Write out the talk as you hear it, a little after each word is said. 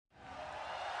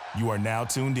You are now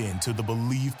tuned in to the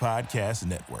Believe Podcast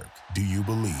Network. Do you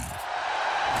believe?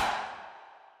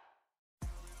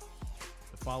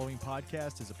 The following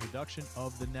podcast is a production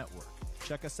of the network.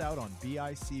 Check us out on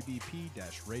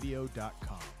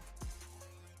bicbp-radio.com.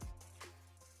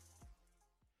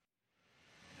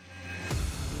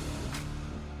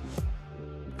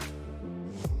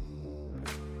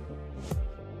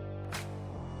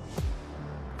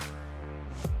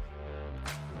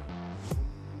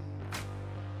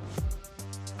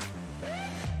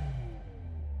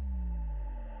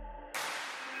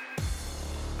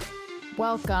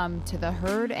 Welcome to the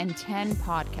Herd and 10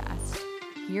 podcast.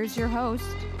 Here's your host,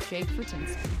 Jake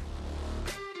Fortinsky.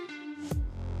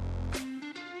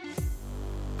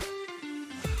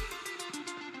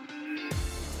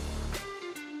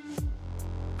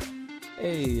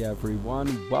 Hey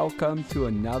everyone, welcome to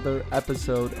another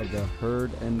episode of the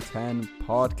Herd and 10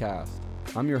 podcast.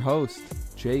 I'm your host,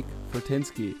 Jake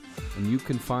Fortinsky, and you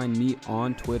can find me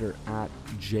on Twitter at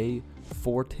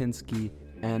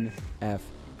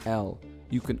jfortinskynfl.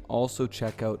 You can also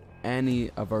check out any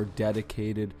of our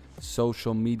dedicated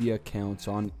social media accounts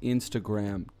on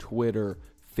Instagram, Twitter,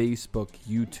 Facebook,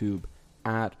 YouTube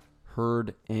at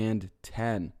Herd and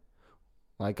 10.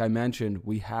 Like I mentioned,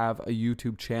 we have a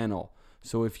YouTube channel.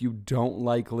 So if you don't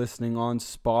like listening on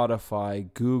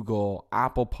Spotify, Google,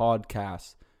 Apple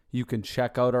Podcasts, you can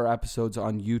check out our episodes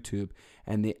on YouTube,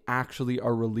 and they actually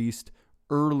are released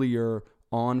earlier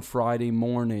on Friday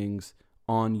mornings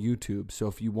on YouTube. So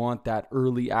if you want that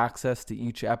early access to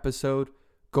each episode,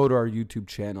 go to our YouTube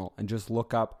channel and just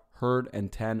look up Herd and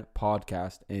 10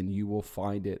 podcast and you will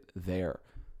find it there.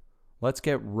 Let's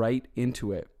get right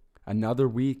into it. Another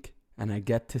week and I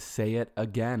get to say it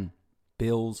again.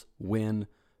 Bills win,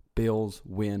 Bills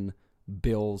win,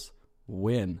 Bills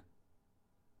win.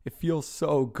 It feels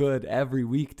so good every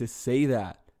week to say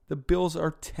that. The Bills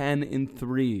are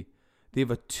 10-3. They have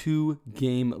a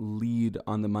 2-game lead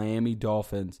on the Miami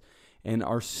Dolphins and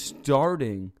are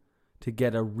starting to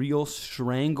get a real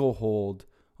stranglehold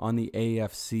on the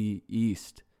AFC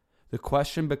East. The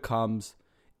question becomes,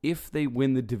 if they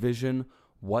win the division,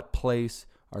 what place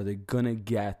are they going to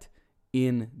get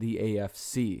in the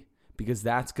AFC? Because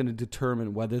that's going to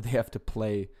determine whether they have to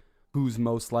play who's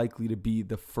most likely to be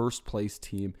the first place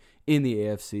team in the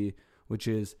AFC, which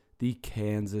is the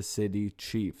Kansas City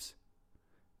Chiefs.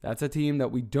 That's a team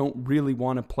that we don't really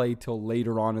want to play till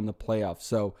later on in the playoffs.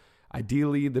 So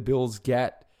ideally, the Bills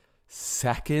get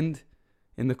second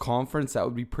in the conference. That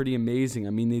would be pretty amazing. I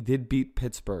mean, they did beat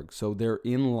Pittsburgh, so they're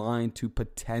in line to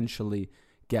potentially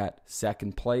get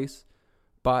second place.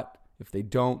 But if they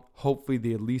don't, hopefully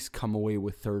they at least come away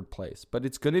with third place. But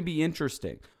it's going to be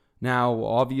interesting. Now,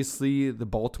 obviously, the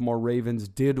Baltimore Ravens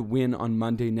did win on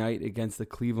Monday night against the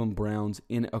Cleveland Browns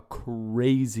in a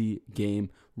crazy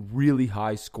game, really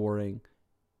high scoring.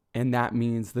 And that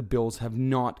means the Bills have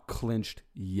not clinched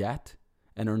yet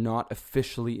and are not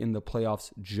officially in the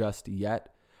playoffs just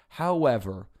yet.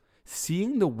 However,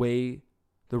 seeing the way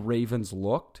the Ravens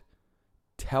looked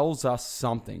tells us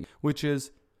something, which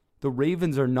is the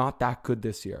Ravens are not that good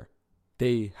this year.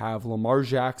 They have Lamar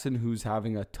Jackson, who's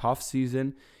having a tough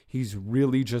season. He's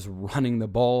really just running the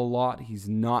ball a lot. He's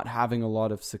not having a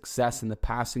lot of success in the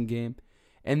passing game.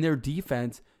 And their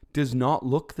defense does not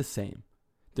look the same.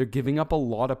 They're giving up a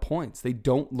lot of points. They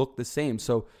don't look the same.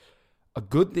 So a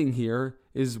good thing here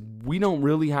is we don't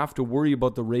really have to worry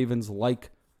about the Ravens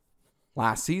like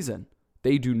last season.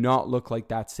 They do not look like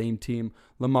that same team.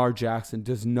 Lamar Jackson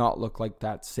does not look like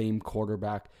that same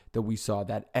quarterback that we saw,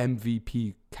 that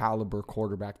MVP caliber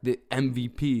quarterback. The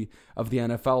MVP of the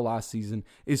NFL last season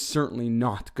is certainly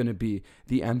not going to be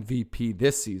the MVP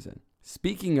this season.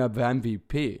 Speaking of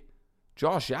MVP,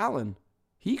 Josh Allen,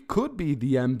 he could be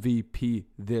the MVP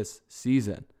this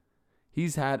season.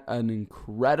 He's had an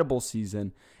incredible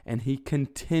season and he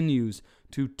continues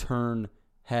to turn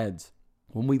heads.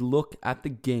 When we look at the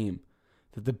game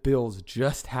that the Bills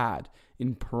just had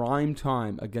in prime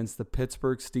time against the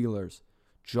Pittsburgh Steelers,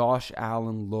 Josh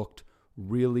Allen looked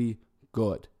really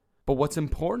good. But what's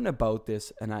important about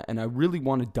this, and I really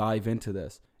want to dive into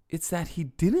this, it's that he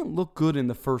didn't look good in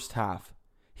the first half.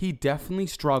 He definitely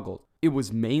struggled. It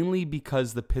was mainly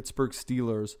because the Pittsburgh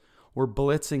Steelers were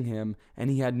blitzing him and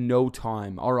he had no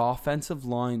time. Our offensive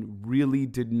line really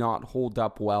did not hold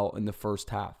up well in the first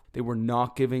half. They were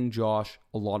not giving Josh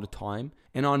a lot of time,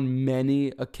 and on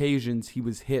many occasions he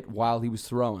was hit while he was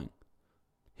throwing.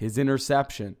 His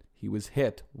interception, he was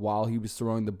hit while he was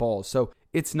throwing the ball. So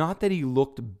it's not that he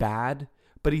looked bad,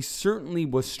 but he certainly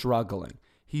was struggling.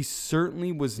 He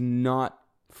certainly was not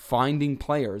finding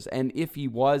players, and if he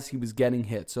was getting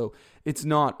hit. So it's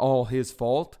not all his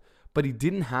fault, but he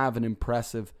didn't have an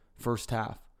impressive first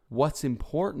half. What's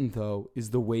important, though, is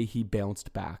the way he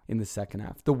bounced back in the second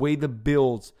half. The way the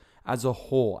Bills as a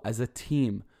whole, as a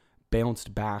team,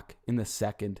 bounced back in the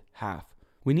second half.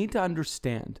 We need to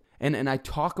understand, and I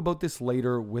talk about this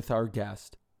later with our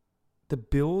guest, the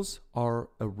Bills are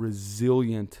a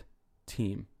resilient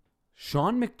team.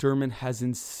 Sean McDermott has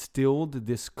instilled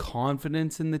this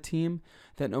confidence in the team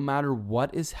that no matter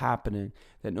what is happening,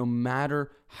 that no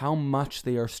matter how much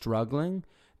they are struggling,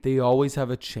 they always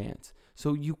have a chance.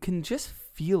 So you can just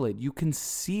feel it. You can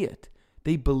see it.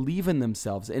 They believe in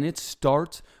themselves. And it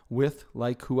starts with,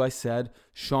 like who I said,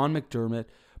 Sean McDermott,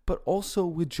 but also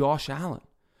with Josh Allen.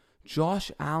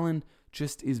 Josh Allen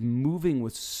just is moving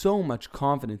with so much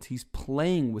confidence. He's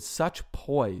playing with such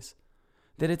poise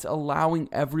that it's allowing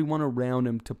everyone around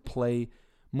him to play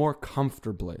more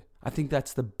comfortably. I think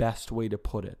that's the best way to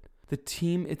put it. The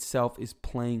team itself is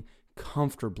playing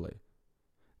comfortably.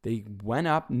 They went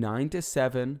up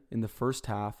 9-7 in the first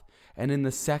half, and in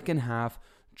the second half,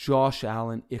 Josh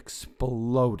Allen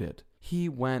exploded. He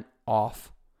went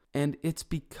off, and it's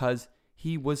because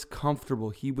he was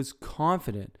comfortable. He was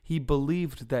confident. He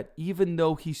believed that even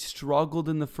though he struggled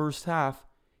in the first half,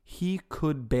 he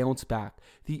could bounce back.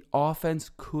 The offense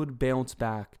could bounce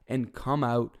back and come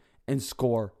out and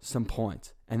score some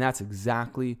points. And that's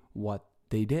exactly what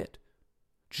they did.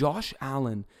 Josh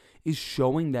Allen is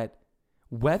showing that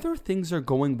whether things are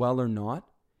going well or not,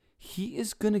 he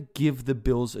is going to give the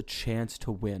Bills a chance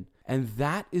to win. And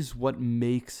that is what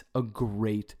makes a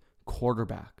great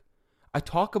quarterback. I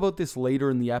talk about this later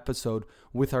in the episode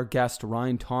with our guest,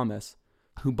 Ryan Thomas,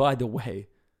 who, by the way,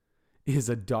 is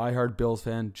a diehard Bills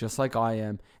fan, just like I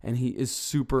am, and he is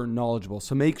super knowledgeable.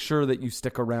 So make sure that you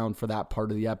stick around for that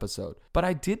part of the episode. But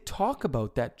I did talk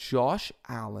about that Josh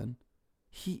Allen,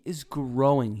 he is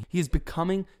growing. He is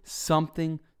becoming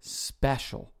something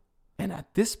special. And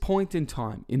at this point in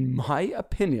time, in my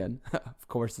opinion, of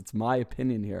course it's my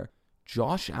opinion here,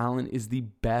 Josh Allen is the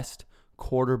best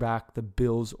quarterback the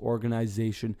Bills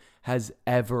organization has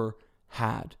ever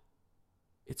had.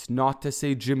 It's not to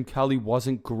say Jim Kelly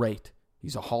wasn't great.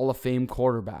 He's a Hall of Fame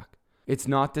quarterback. It's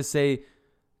not to say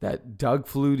that Doug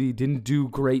Flutie didn't do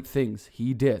great things.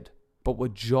 He did. But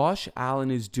what Josh Allen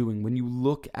is doing, when you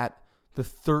look at the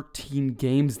 13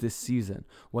 games this season,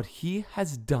 what he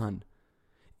has done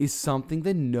is something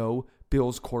that no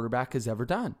Bills quarterback has ever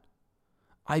done.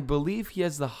 I believe he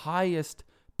has the highest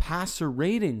passer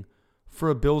rating for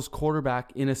a Bills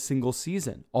quarterback in a single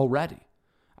season already.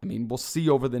 I mean, we'll see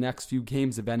over the next few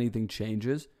games if anything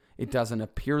changes. It doesn't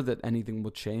appear that anything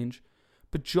will change.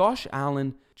 But Josh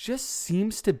Allen just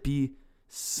seems to be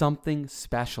something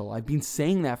special. I've been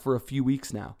saying that for a few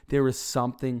weeks now. There is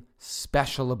something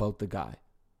special about the guy.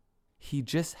 He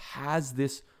just has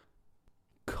this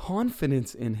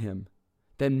confidence in him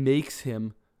that makes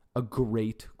him a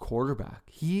great quarterback.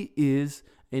 He is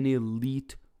an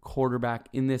elite quarterback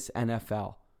in this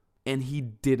NFL. And he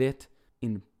did it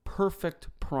in perfect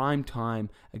prime time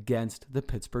against the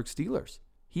Pittsburgh Steelers.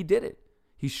 He did it.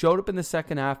 He showed up in the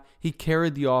second half. He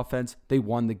carried the offense. They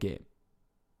won the game.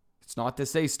 It's not to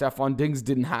say Stefon Diggs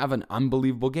didn't have an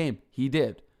unbelievable game. He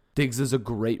did. Diggs is a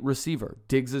great receiver.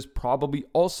 Diggs is probably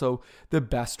also the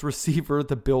best receiver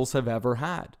the Bills have ever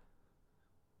had.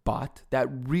 But that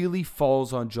really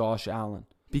falls on Josh Allen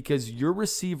because your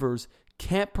receivers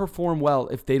can't perform well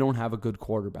if they don't have a good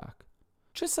quarterback.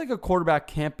 Just like a quarterback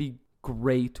can't be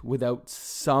great without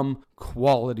some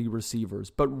quality receivers.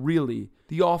 But really,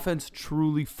 the offense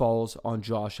truly falls on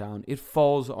Josh Allen. It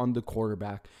falls on the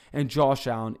quarterback. And Josh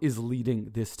Allen is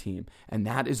leading this team. And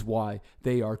that is why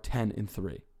they are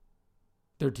 10-3.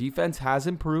 Their defense has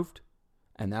improved,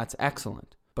 and that's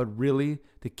excellent. But really,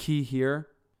 the key here,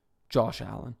 Josh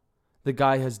Allen. The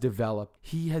guy has developed.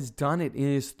 He has done it in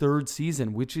his third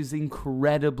season, which is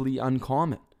incredibly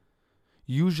uncommon.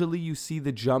 Usually you see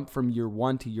the jump from year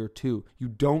 1 to year 2. You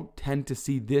don't tend to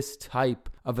see this type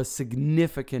of a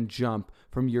significant jump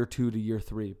from year 2 to year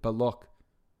 3. But look,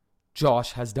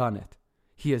 Josh has done it.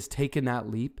 He has taken that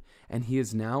leap, and he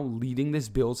is now leading this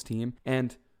Bills team.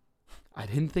 And I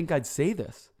didn't think I'd say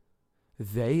this.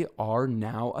 They are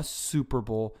now a Super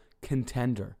Bowl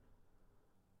contender.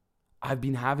 I've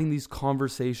been having these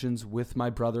conversations with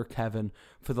my brother Kevin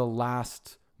for the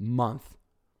last month.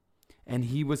 And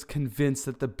he was convinced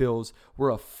that the Bills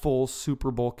were a full Super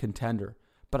Bowl contender.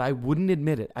 But I wouldn't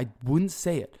admit it. I wouldn't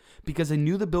say it because I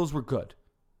knew the Bills were good.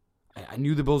 I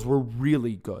knew the Bills were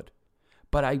really good.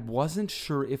 But I wasn't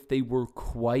sure if they were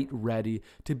quite ready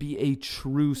to be a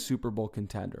true Super Bowl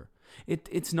contender.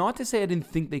 It's not to say I didn't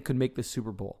think they could make the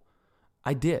Super Bowl.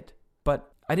 I did.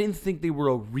 But I didn't think they were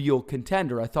a real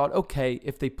contender. I thought, okay,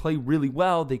 if they play really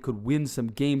well, they could win some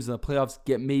games in the playoffs,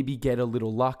 maybe get a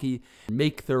little lucky,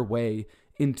 make their way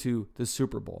into the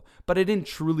Super Bowl. But I didn't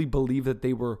truly believe that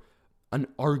they were an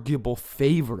arguable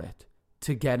favorite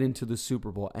to get into the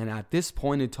Super Bowl. And at this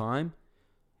point in time,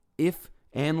 if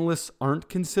analysts aren't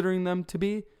considering them to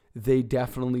be, they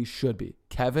definitely should be.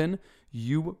 Kevin,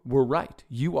 you were right.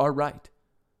 You are right.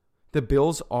 The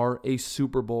Bills are a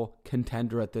Super Bowl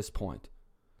contender at this point.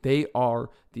 They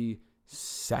are the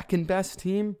second best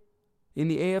team in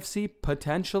the AFC,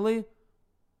 potentially.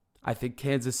 I think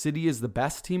Kansas City is the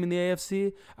best team in the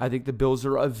AFC. I think the Bills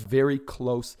are a very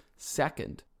close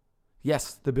second.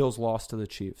 Yes, the Bills lost to the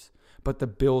Chiefs, but the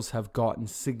Bills have gotten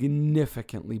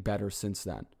significantly better since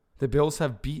then. The Bills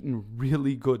have beaten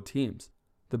really good teams.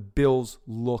 The Bills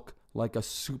look like a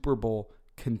Super Bowl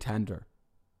contender.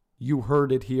 You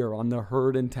heard it here on the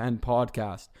Herd and 10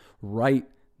 podcast right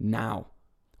now.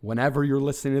 Whenever you're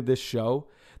listening to this show,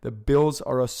 the Bills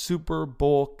are a Super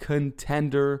Bowl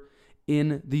contender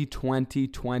in the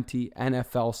 2020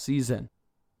 NFL season,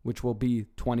 which will be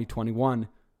 2021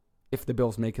 if the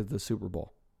Bills make it to the Super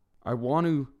Bowl. I want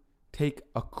to take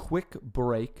a quick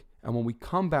break, and when we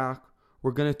come back,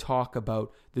 we're going to talk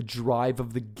about the drive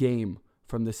of the game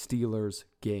from the Steelers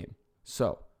game.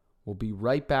 So, we'll be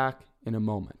right back in a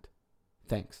moment.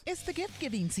 Thanks. It's the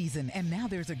gift-giving season, and now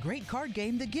there's a great card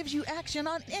game that gives you action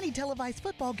on any televised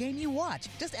football game you watch.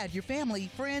 Just add your family,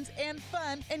 friends, and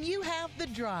fun, and you have The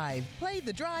Drive.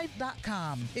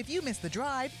 PlayTheDrive.com. If you miss The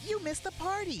Drive, you miss the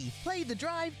party.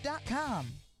 PlayTheDrive.com.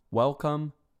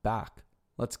 Welcome back.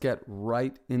 Let's get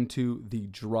right into the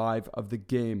drive of the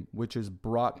game, which is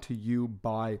brought to you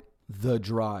by The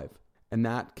Drive. And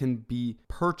that can be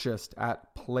purchased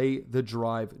at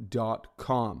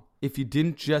playthedrive.com. If you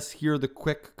didn't just hear the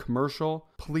quick commercial,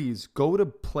 please go to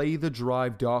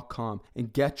playthedrive.com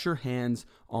and get your hands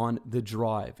on The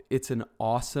Drive. It's an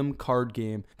awesome card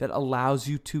game that allows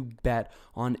you to bet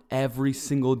on every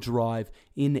single drive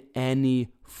in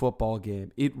any football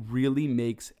game. It really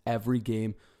makes every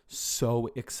game so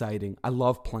exciting. I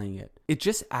love playing it. It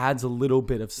just adds a little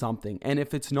bit of something. And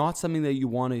if it's not something that you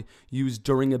want to use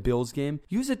during a Bills game,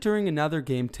 use it during another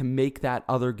game to make that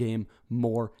other game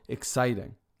more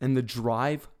exciting. And the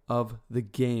drive of the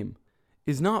game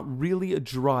is not really a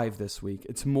drive this week.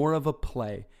 It's more of a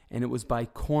play. And it was by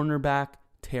cornerback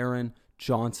Taron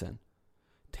Johnson.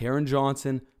 Taron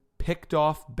Johnson picked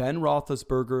off Ben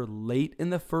Roethlisberger late in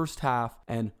the first half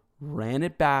and ran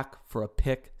it back for a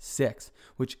pick six,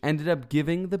 which ended up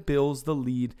giving the Bills the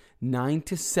lead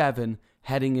 9-7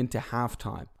 heading into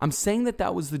halftime. I'm saying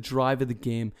that was the drive of the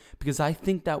game because I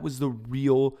think that was the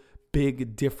real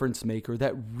big difference maker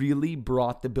that really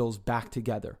brought the Bills back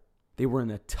together. They were in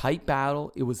a tight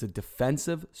battle. It was a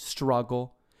defensive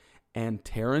struggle, and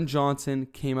Taron Johnson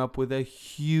came up with a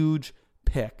huge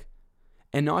pick.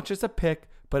 And not just a pick,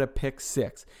 but a pick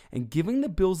six. And giving the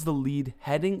Bills the lead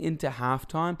heading into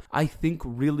halftime, I think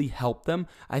really helped them.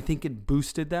 I think it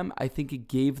boosted them. I think it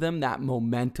gave them that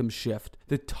momentum shift.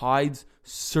 The tides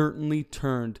certainly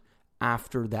turned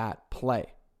after that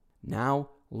play. Now,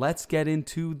 let's get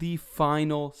into the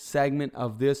final segment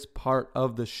of this part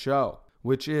of the show,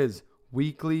 which is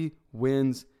weekly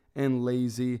wins and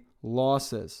lazy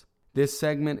losses. This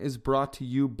segment is brought to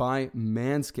you by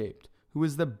Manscaped, who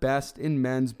is the best in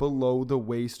men's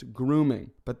below-the-waist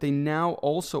grooming, but they now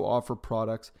also offer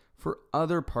products for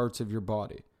other parts of your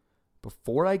body.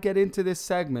 Before I get into this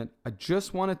segment, I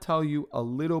just want to tell you a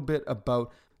little bit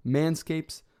about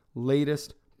Manscaped's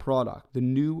latest product, the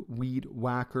new Weed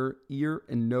Whacker ear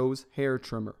and nose hair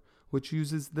trimmer, which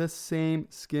uses the same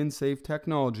skin-safe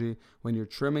technology when you're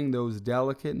trimming those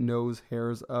delicate nose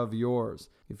hairs of yours.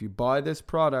 If you buy this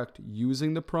product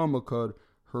using the promo code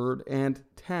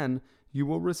HERDAND10, you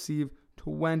will receive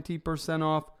 20%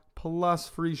 off plus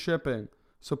free shipping.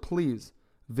 So please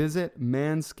visit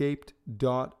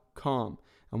manscaped.com.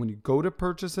 And when you go to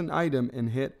purchase an item and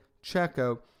hit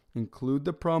checkout, include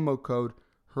the promo code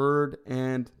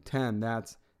HERDAND10.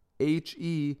 That's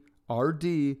HERDANDTEN.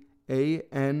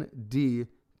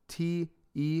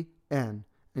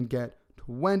 And get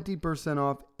 20%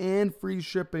 off and free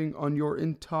shipping on your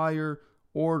entire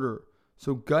order.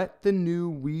 So get the new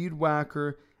Weed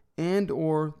Whacker and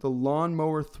or the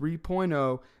Lawnmower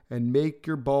 3.0 and make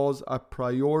your balls a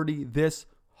priority this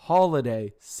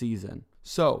holiday season.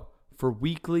 So, for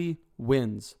weekly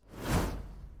wins,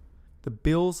 the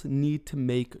Bills need to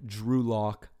make Drew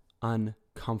Lock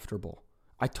uncomfortable.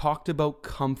 I talked about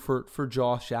comfort for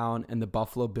Josh Allen and the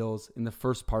Buffalo Bills in the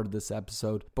first part of this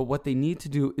episode, but what they need to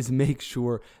do is make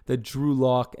sure that Drew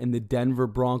Lock and the Denver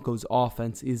Broncos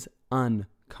offense is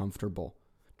uncomfortable.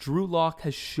 Drew Lock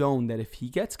has shown that if he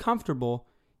gets comfortable,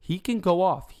 he can go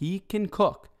off. He can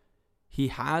cook. He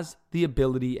has the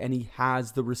ability and he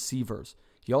has the receivers.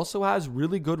 He also has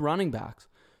really good running backs.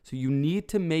 So you need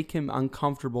to make him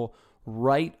uncomfortable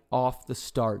right off the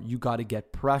start. You got to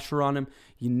get pressure on him.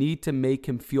 You need to make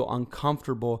him feel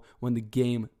uncomfortable when the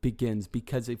game begins,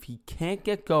 because if he can't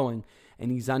get going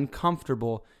and he's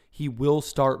uncomfortable, he will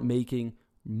start making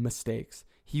mistakes.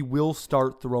 He will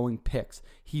start throwing picks.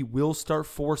 He will start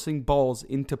forcing balls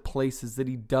into places that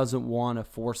he doesn't want to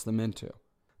force them into.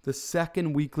 The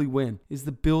second weekly win is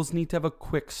the Bills need to have a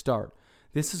quick start.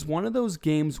 This is one of those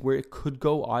games where it could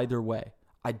go either way.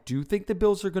 I do think the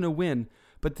Bills are going to win,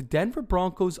 but the Denver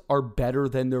Broncos are better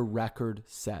than their record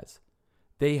says.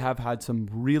 They have had some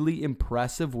really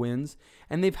impressive wins,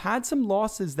 and they've had some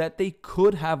losses that they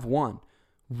could have won.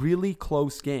 Really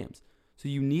close games. So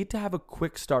you need to have a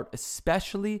quick start,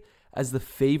 especially as the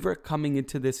favorite coming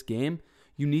into this game.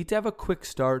 You need to have a quick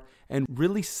start and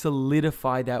really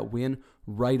solidify that win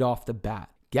right off the bat.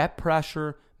 Get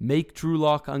pressure, make Drew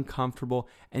Lock uncomfortable,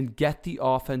 and get the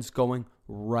offense going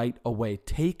right away.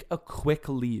 Take a quick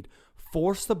lead.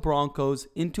 Force the Broncos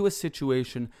into a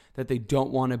situation that they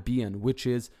don't want to be in, which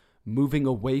is moving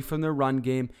away from their run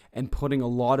game and putting a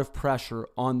lot of pressure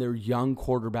on their young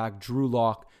quarterback, Drew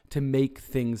Lock, to make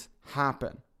things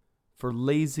happen. For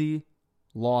lazy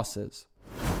losses.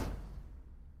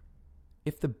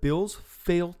 If the Bills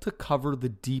fail to cover the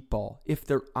deep ball, if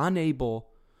they're unable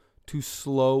to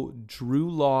slow Drew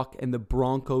Lock and the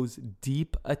Broncos'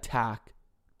 deep attack,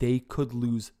 they could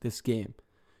lose this game.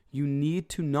 You need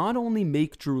to not only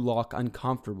make Drew Lock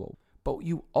uncomfortable, but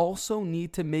you also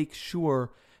need to make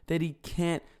sure that he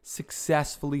can't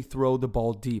successfully throw the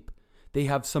ball deep. They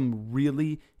have some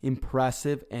really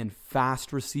impressive and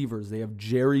fast receivers. They have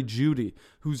Jerry Jeudy,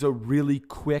 who's a really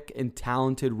quick and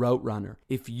talented route runner.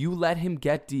 If you let him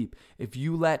get deep, if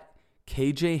you let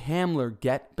KJ Hamler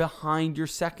get behind your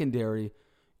secondary,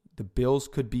 the Bills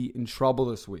could be in trouble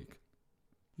this week.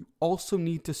 You also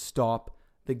need to stop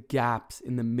the gaps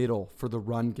in the middle for the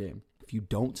run game. If you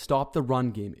don't stop the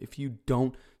run game, if you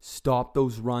don't stop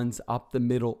those runs up the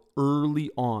middle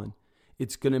early on,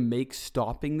 it's going to make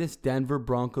stopping this Denver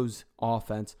Broncos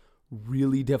offense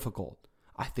really difficult.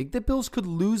 I think the Bills could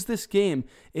lose this game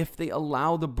if they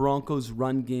allow the Broncos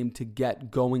run game to get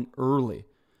going early.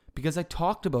 Because I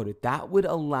talked about it, that would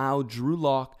allow Drew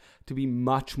Lock to be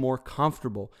much more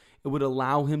comfortable. It would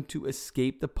allow him to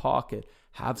escape the pocket,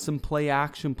 have some play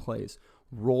action plays,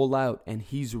 roll out, and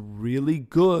he's really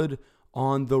good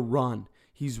on the run.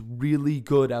 He's really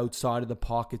good outside of the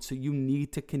pocket, so you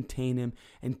need to contain him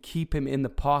and keep him in the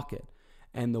pocket.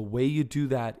 And the way you do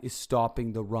that is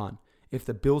stopping the run. If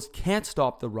the Bills can't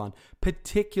stop the run,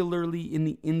 particularly in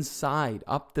the inside,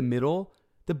 up the middle,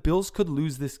 the Bills could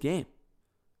lose this game.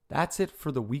 That's it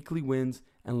for the weekly wins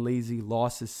and lazy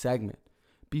losses segment.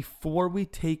 Before we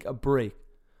take a break,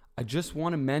 I just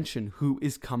want to mention who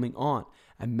is coming on.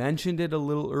 I mentioned it a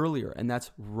little earlier, and that's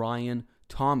Ryan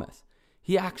Thomas.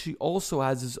 He actually also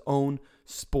has his own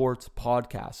sports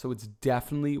podcast, so it's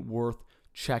definitely worth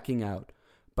checking out.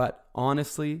 But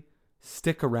honestly,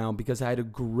 stick around because I had a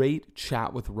great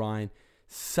chat with Ryan.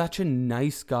 Such a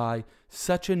nice guy,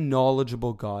 such a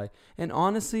knowledgeable guy, and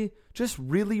honestly, just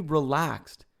really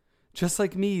relaxed. Just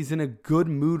like me, he's in a good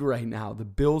mood right now. The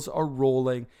Bills are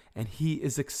rolling, and he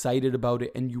is excited about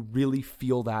it, and you really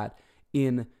feel that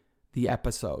in the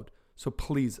episode. So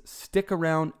please stick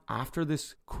around. After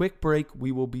this quick break,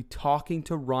 we will be talking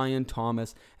to Ryan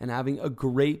Thomas and having a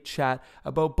great chat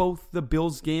about both the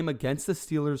Bills game against the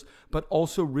Steelers, but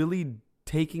also really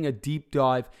taking a deep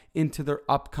dive into their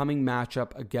upcoming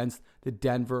matchup against the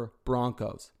Denver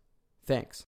Broncos.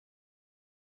 Thanks.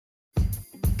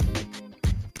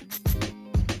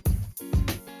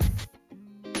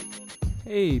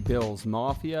 Hey Bills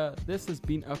Mafia, this has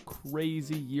been a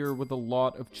crazy year with a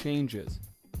lot of changes.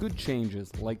 Good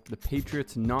changes like the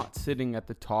Patriots not sitting at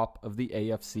the top of the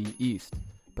AFC East.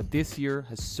 But this year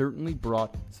has certainly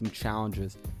brought some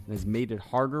challenges and has made it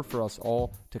harder for us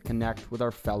all to connect with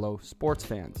our fellow sports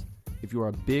fans. If you are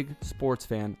a big sports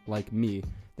fan like me,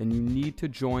 then you need to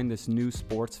join this new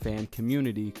sports fan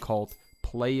community called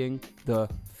Playing the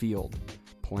Field.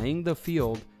 Playing the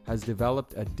Field has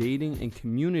developed a dating and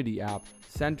community app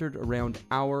centered around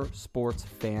our sports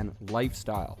fan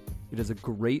lifestyle. It is a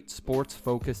great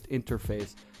sports-focused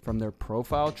interface from their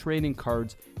profile trading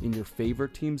cards in your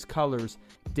favorite team's colors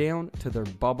down to their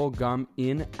bubblegum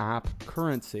in-app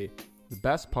currency. The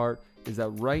best part is that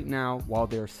right now, while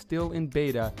they're still in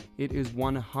beta, it is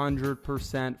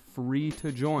 100% free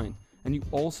to join. and you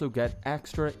also get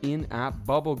extra in-app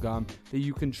bubblegum that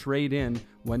you can trade in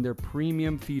when their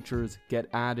premium features get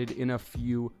added in a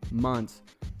few months.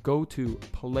 Go to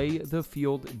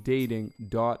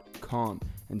playthefielddating.com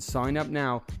and sign up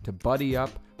now to buddy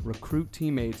up, recruit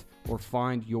teammates, or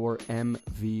find your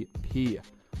MVP.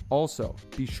 Also,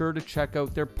 be sure to check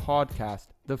out their podcast,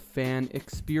 The Fan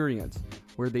Experience,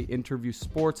 where they interview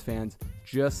sports fans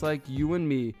just like you and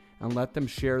me and let them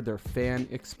share their fan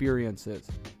experiences.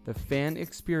 The Fan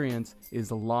Experience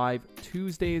is live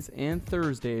Tuesdays and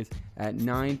Thursdays at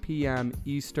 9 p.m.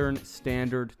 Eastern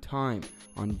Standard Time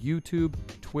on YouTube,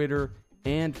 Twitter,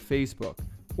 and Facebook.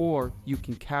 Or you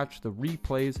can catch the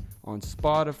replays on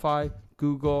Spotify,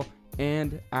 Google,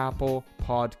 and Apple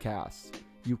Podcasts.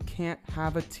 You can't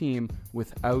have a team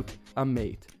without a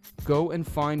mate. Go and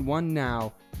find one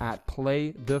now at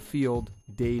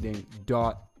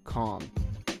playthefielddating.com.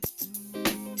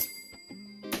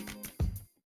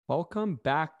 Welcome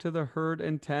back to the Herd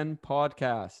and 10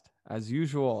 podcast. As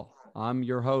usual, I'm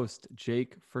your host,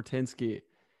 Jake Fertinsky.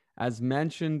 As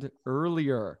mentioned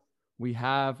earlier, we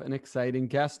have an exciting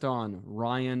guest on,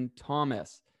 Ryan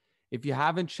Thomas. If you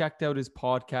haven't checked out his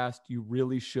podcast, you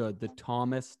really should. The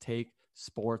Thomas Take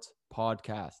Sports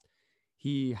Podcast.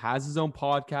 He has his own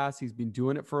podcast. He's been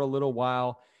doing it for a little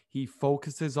while. He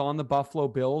focuses on the Buffalo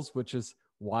Bills, which is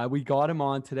why we got him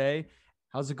on today.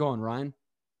 How's it going, Ryan?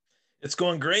 It's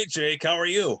going great, Jake. How are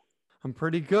you? I'm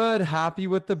pretty good. Happy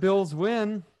with the Bills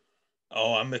win.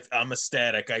 Oh, I'm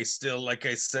ecstatic. I still, like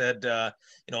I said,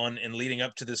 in leading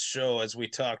up to this show, as we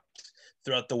talked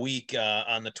throughout the week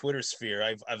on the Twitter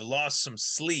sphere, I've lost some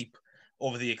sleep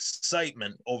over the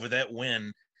excitement over that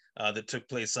win that took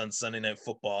place on Sunday Night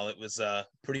Football. It was a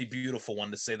pretty beautiful one,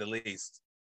 to say the least.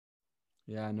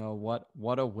 Yeah, no,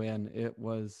 what a win. It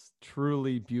was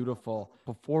truly beautiful.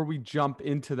 Before we jump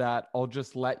into that, I'll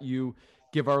just let you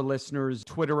give our listeners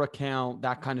Twitter account,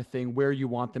 that kind of thing, where you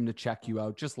want them to check you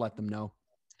out. Just let them know.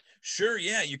 Sure,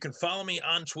 yeah. You can follow me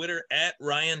on Twitter at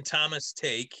Ryan Thomas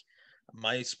Take.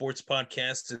 My sports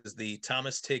podcast is the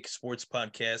Thomas Take Sports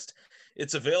Podcast.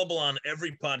 It's available on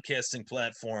every podcasting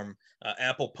platform,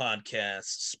 Apple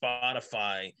Podcasts,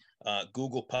 Spotify,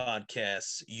 Google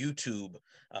Podcasts, YouTube,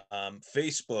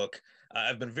 Facebook.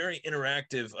 I've been very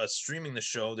interactive streaming the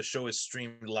show. The show is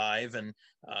streamed live, and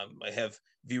I have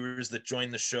viewers that join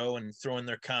the show and throw in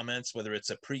their comments, whether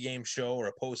it's a pregame show or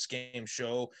a postgame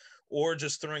show, or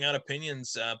just throwing out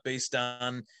opinions based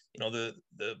on the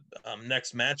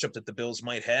next matchup that the Bills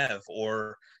might have,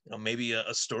 or maybe a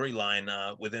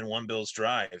storyline within one Bills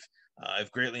drive.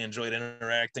 I've greatly enjoyed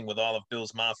interacting with all of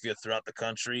Bills Mafia throughout the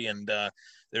country, and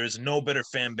there is no better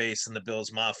fan base than the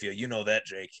Bills Mafia. You know that,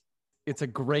 Jake. It's a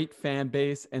great fan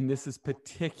base, and this is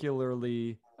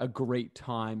particularly a great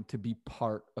time to be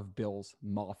part of Bills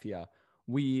Mafia.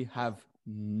 We have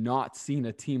not seen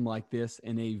a team like this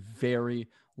in a very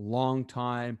long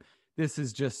time. This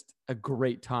is just a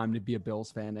great time to be a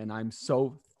Bills fan, and I'm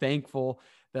so thankful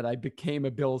that I became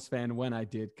a Bills fan when I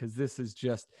did, because this is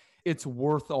just, it's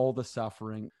worth all the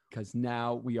suffering, because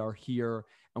now we are here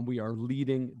and we are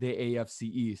leading the AFC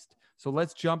East. So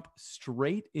let's jump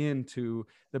straight into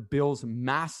the Bills'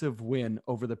 massive win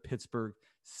over the Pittsburgh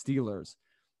Steelers.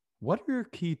 What are your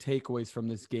key takeaways from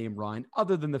this game, Ryan,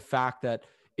 other than the fact that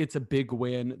it's a big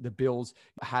win? The Bills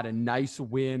had a nice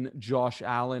win. Josh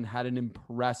Allen had an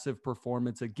impressive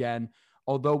performance again.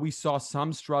 Although we saw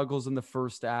some struggles in the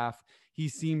first half, he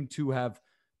seemed to have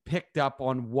picked up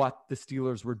on what the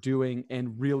Steelers were doing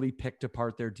and really picked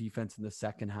apart their defense in the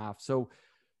second half. So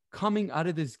coming out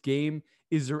of this game,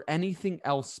 is there anything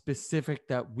else specific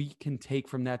that we can take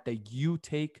from that you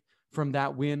take from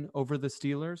that win over the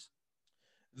Steelers?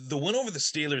 The win over the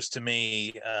Steelers, to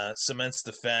me, cements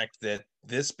the fact that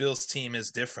this Bills team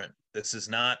is different. This is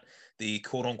not the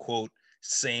quote-unquote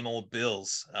same old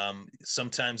Bills.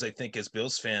 Sometimes I think as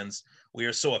Bills fans, we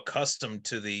are so accustomed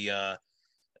to the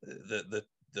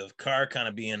car kind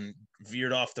of being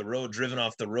veered off the road, driven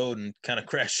off the road, and kind of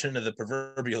crashed into the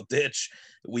proverbial ditch.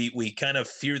 We kind of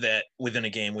fear that within a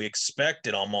game. We expect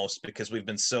it almost because we've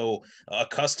been so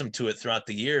accustomed to it throughout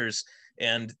the years.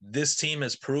 And this team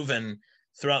has proven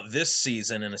throughout this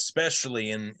season, and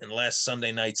especially in last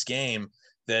Sunday night's game,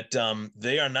 that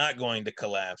they are not going to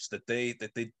collapse, that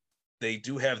they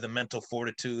do have the mental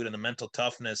fortitude and the mental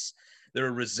toughness. They're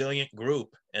a resilient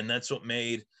group, and that's what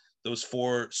made those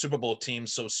 4 Super Bowl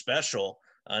teams so special.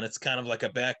 And it's kind of like a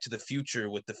back to the future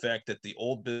with the fact that the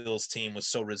old Bills team was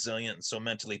so resilient and so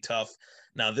mentally tough.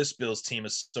 Now this Bills team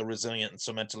is so resilient and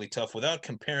so mentally tough. Without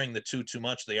comparing the two too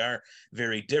much, they are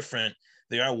very different.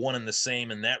 They are one and the same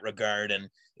in that regard. And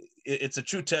it's a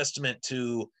true testament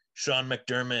to Sean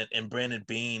McDermott and Brandon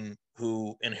Beane,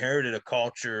 who inherited a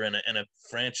culture and a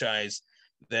franchise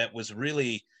that was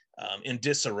really in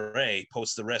disarray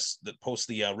post the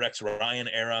Rex Ryan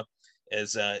era,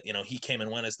 as he came and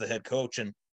went as the head coach.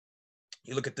 And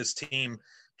you look at this team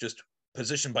just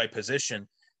position by position,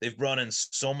 they've brought in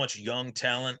so much young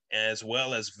talent as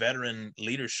well as veteran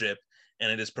leadership,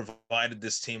 and it has provided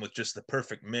this team with just the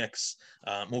perfect mix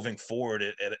moving forward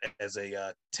as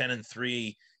a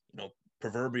 10-3,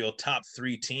 proverbial top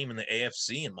 3 team in the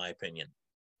AFC, in my opinion.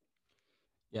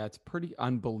 Yeah, it's pretty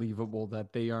unbelievable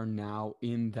that they are now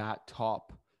in that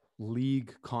top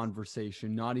league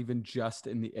conversation, not even just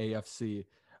in the AFC.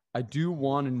 I do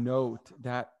want to note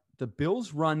that the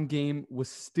Bills' run game was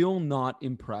still not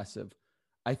impressive.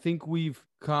 I think we've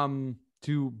come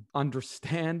to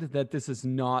understand that this is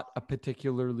not a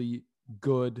particularly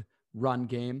good run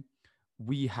game.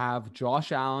 We have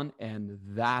Josh Allen, and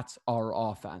that's our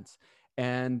offense.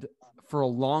 And for a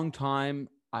long time,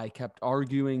 I kept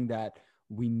arguing that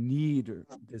we need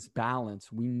this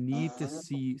balance. We need to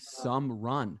see some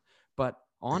run. But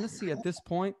honestly, at this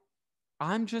point,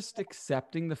 I'm just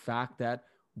accepting the fact that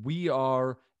we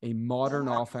are a modern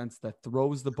offense that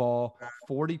throws the ball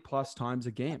 40 plus times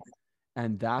a game.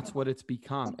 And that's what it's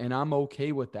become. And I'm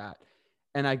okay with that.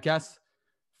 And I guess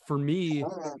for me,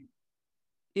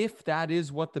 if that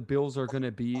is what the Bills are going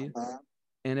to be,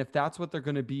 and if that's what they're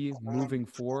going to be moving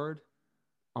forward,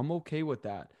 I'm okay with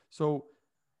that. So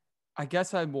I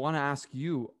guess I want to ask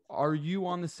you, are you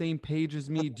on the same page as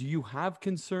me? Do you have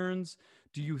concerns?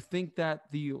 Do you think that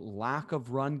the lack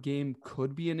of run game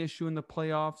could be an issue in the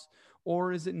playoffs?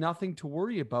 Or is it nothing to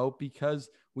worry about because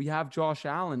we have Josh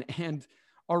Allen and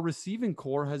our receiving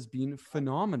core has been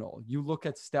phenomenal? You look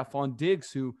at Stephon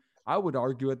Diggs, who I would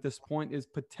argue at this point is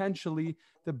potentially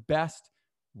the best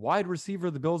wide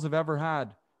receiver the Bills have ever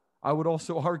had. I would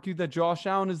also argue that Josh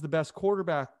Allen is the best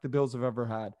quarterback the Bills have ever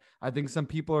had. I think some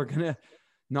people are going to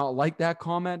not like that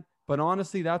comment, but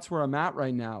honestly, that's where I'm at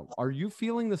right now. Are you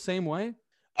feeling the same way?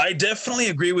 I definitely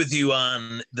agree with you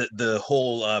on the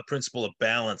whole principle of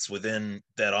balance within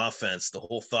that offense, the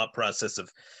whole thought process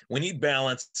of we need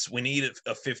balance. We need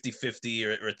a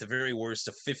 50-50 or at the very worst,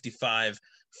 a 55-45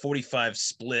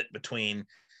 split between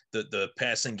the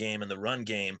passing game and the run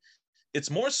game.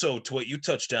 It's more so to what you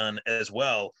touched on as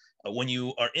well. When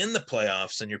you are in the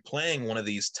playoffs and you're playing one of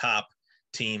these top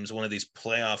teams, one of these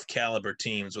playoff caliber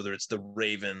teams, whether it's the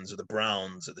Ravens or the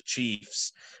Browns or the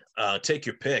Chiefs, take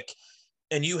your pick,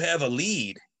 and you have a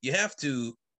lead, you have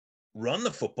to run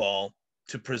the football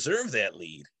to preserve that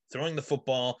lead. Throwing the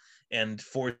football and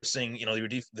forcing,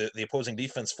 the opposing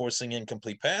defense forcing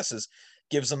incomplete passes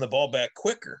gives them the ball back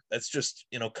quicker. That's just,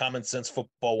 common sense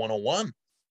football 101.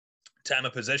 Time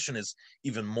of possession is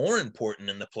even more important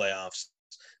in the playoffs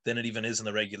than it even is in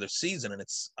the regular season. And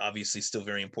it's obviously still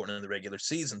very important in the regular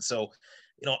season. So,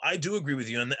 I do agree with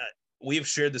you. And we have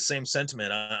shared the same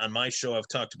sentiment on my show. I've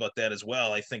talked about that as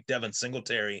well. I think Devin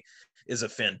Singletary is a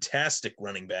fantastic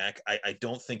running back. I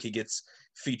don't think he gets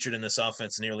featured in this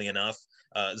offense nearly enough.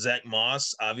 Zach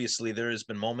Moss, obviously there has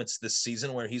been moments this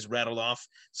season where he's rattled off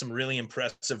some really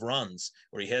impressive runs,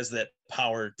 where he has that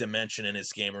power dimension in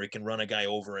his game, where he can run a guy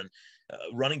over, and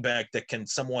running back that can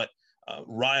somewhat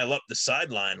rile up the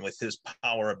sideline with his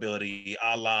power ability,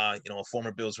 a la, a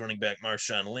former Bills running back,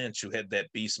 Marshawn Lynch, who had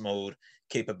that beast mode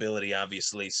capability,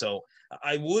 obviously. So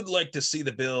I would like to see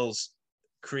the Bills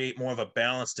create more of a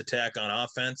balanced attack on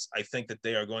offense. I think that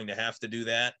they are going to have to do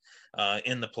that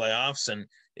in the playoffs. And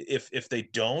if they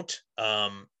don't,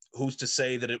 who's to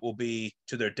say that it will be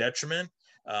to their detriment?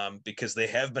 Because they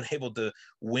have been able to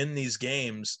win these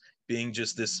games being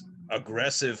just this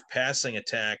aggressive passing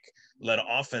attack led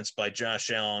offense by Josh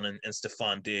Allen and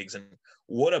Stephon Diggs. And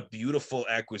what a beautiful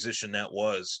acquisition that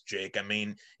was, Jake. I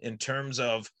mean, in terms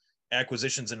of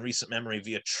acquisitions in recent memory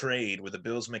via trade, where the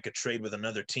Bills make a trade with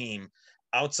another team,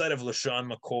 outside of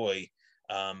LaShawn McCoy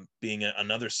being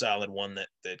another solid one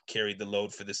that carried the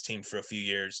load for this team for a few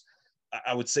years,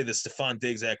 I would say the Stephon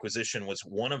Diggs acquisition was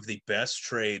one of the best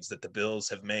trades that the Bills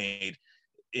have made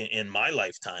in my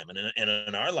lifetime and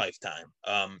in our lifetime.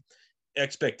 My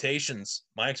expectations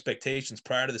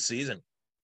prior to the season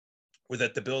were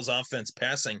that the Bills' offense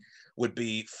passing would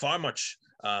be far much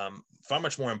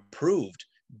more improved.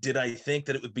 Did I think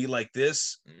that it would be like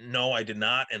this? No, I did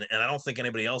not. And I don't think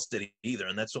anybody else did either.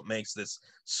 And that's what makes this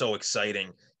so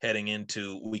exciting heading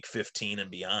into week 15 and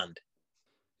beyond.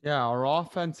 Yeah, our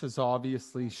offense has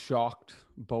obviously shocked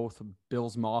both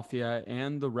Bills Mafia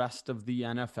and the rest of the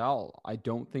NFL. I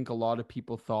don't think a lot of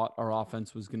people thought our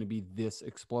offense was going to be this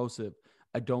explosive.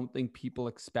 I don't think people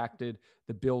expected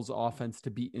the Bills offense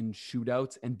to be in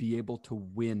shootouts and be able to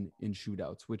win in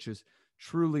shootouts, which is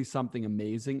truly something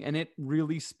amazing. And it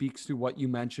really speaks to what you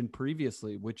mentioned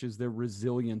previously, which is their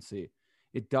resiliency.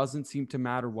 It doesn't seem to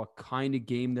matter what kind of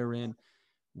game they're in,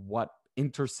 what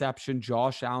interception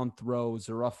Josh Allen throws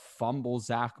or a fumble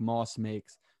Zach Moss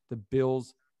makes. The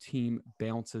Bills team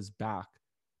bounces back.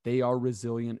 They are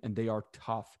resilient and they are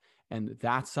tough. And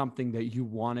that's something that you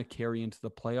want to carry into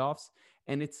the playoffs.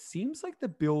 And it seems like the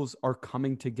Bills are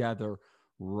coming together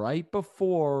right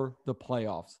before the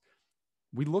playoffs.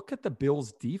 We look at the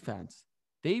Bills defense.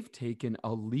 They've taken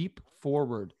a leap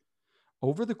forward.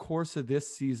 Over the course of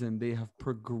this season, they have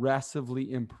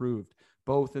progressively improved,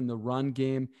 both in the run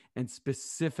game and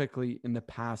specifically in the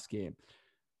pass game.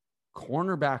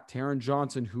 Cornerback Taron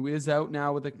Johnson, who is out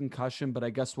now with a concussion, but I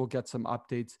guess we'll get some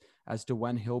updates as to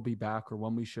when he'll be back or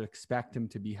when we should expect him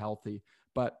to be healthy.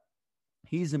 But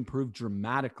he's improved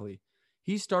dramatically.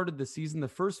 He started the season, the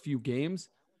first few games,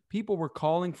 people were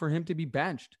calling for him to be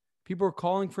benched. People were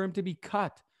calling for him to be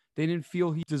cut. They didn't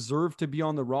feel he deserved to be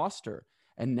on the roster.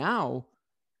 And now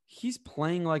he's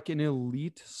playing like an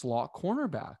elite slot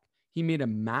cornerback. He made a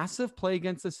massive play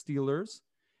against the Steelers,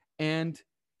 and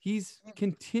he's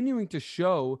continuing to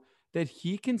show that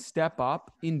he can step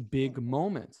up in big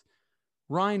moments.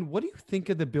 Ryan, what do you think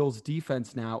of the Bills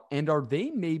defense now? And are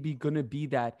they maybe going to be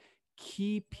that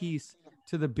key piece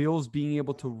to the Bills being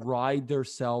able to ride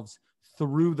themselves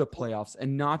through the playoffs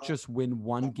and not just win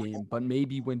one game, but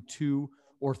maybe win 2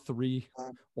 or 3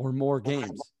 or more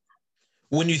games?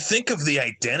 When you think of the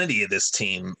identity of this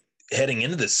team heading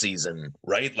into the season,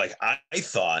 right? Like I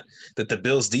thought that the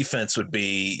Bills defense would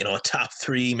be, a top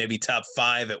 3, maybe top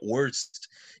 5 at worst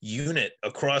unit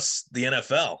across the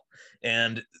NFL.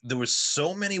 And there were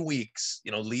so many weeks,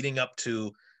 leading up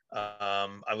to,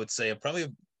 I would say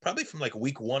probably from like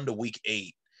week 1 to week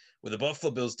 8, where the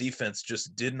Buffalo Bills defense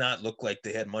just did not look like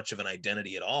they had much of an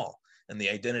identity at all. And the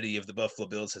identity of the Buffalo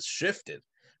Bills has shifted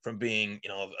from being,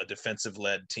 a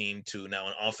defensive-led team to now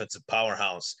an offensive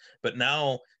powerhouse. But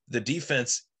now the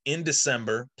defense in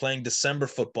December, playing December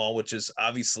football, which is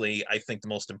obviously, I think, the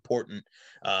most important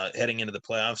heading into the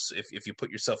playoffs if you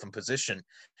put yourself in position.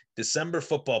 December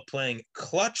football, playing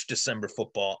clutch December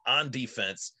football on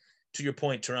defense. To your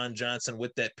point, Taron Johnson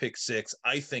with that pick 6,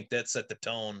 I think that set the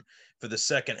tone for the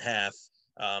second half.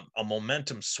 A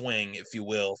momentum swing, if you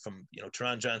will, from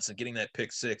Taron Johnson getting that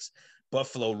pick 6.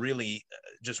 Buffalo really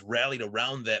just rallied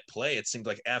around that play. It seemed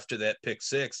like after that pick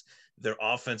 6, their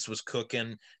offense was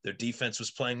cooking, their defense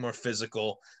was playing more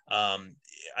physical.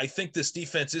 I think this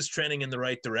defense is trending in the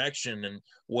right direction. And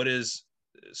what is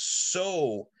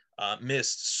so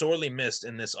sorely missed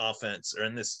in this offense, or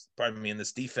in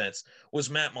this defense, was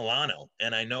Matt Milano.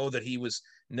 And I know that he was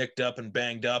nicked up and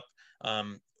banged up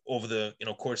over the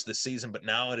course of the season, but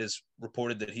now it is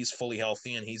reported that he's fully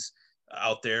healthy and he's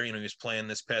out there. He was playing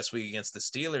this past week against the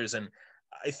Steelers. And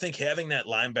I think having that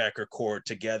linebacker core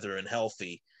together and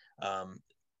healthy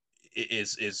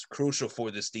is crucial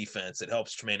for this defense. It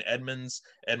helps Tremaine Edmunds.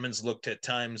 Edmunds looked at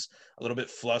times a little bit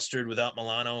flustered without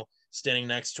Milano standing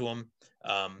next to him.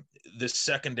 This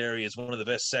secondary is one of the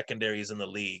best secondaries in the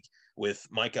league, with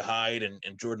Micah Hyde and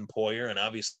Jordan Poyer, and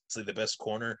obviously the best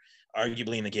corner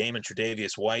arguably in the game, and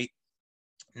Tre'Davious White.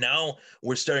 Now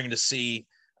we're starting to see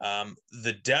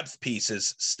the depth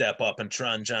pieces step up, and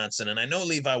Taron Johnson. And I know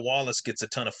Levi Wallace gets a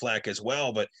ton of flack as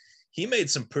well, but he made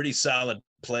some pretty solid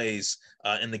plays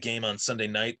in the game on Sunday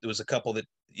night. There was a couple that,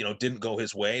 didn't go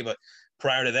his way, but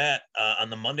prior to that, on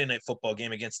the Monday Night Football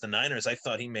game against the Niners, I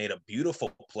thought he made a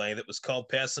beautiful play that was called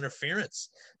pass interference.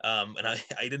 And I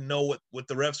didn't know what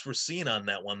the refs were seeing on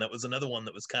that one. That was another one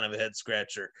that was kind of a head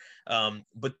scratcher.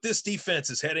 But this defense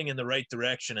is heading in the right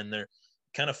direction, and they're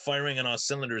kind of firing on all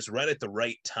cylinders right at the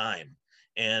right time.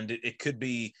 And it could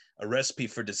be a recipe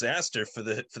for disaster for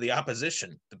the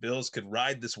opposition. The Bills could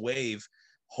ride this wave,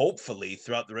 hopefully,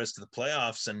 throughout the rest of the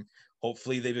playoffs, and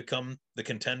hopefully they become the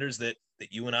contenders that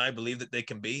you and I believe that they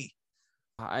can be.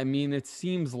 I mean, it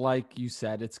seems like you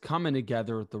said, it's coming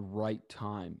together at the right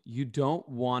time. You don't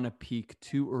want to peak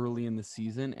too early in the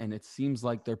season, and it seems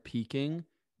like they're peaking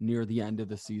near the end of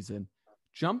the season.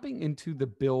 Jumping into the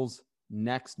Bills'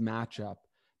 next matchup,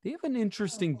 they have an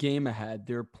interesting game ahead.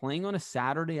 They're playing on a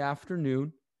Saturday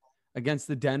afternoon against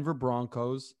the Denver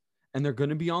Broncos, and they're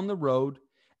going to be on the road.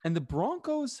 And the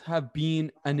Broncos have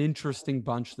been an interesting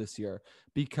bunch this year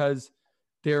because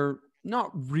they're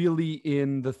not really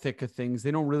in the thick of things. They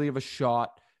don't really have a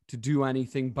shot to do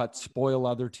anything but spoil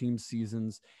other teams'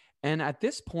 seasons. And at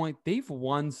this point, they've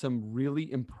won some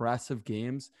really impressive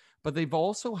games, but they've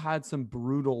also had some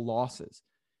brutal losses.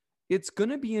 it's going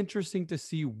to be interesting to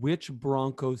see which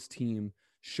Broncos team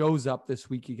shows up this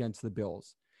week against the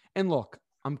Bills. And look,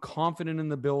 I'm confident in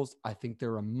the Bills. I think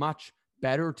they're a much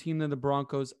better team than the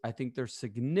Broncos. I think they're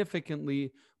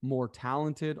significantly more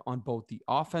talented on both the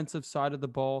offensive side of the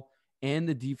ball and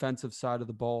the defensive side of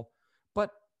the ball.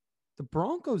 But the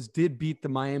Broncos did beat the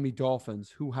Miami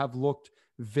Dolphins, who have looked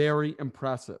very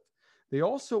impressive. They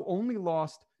also only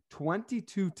lost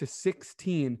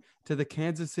 22-16 to the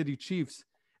Kansas City Chiefs.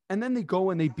 And then they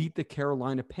go and they beat the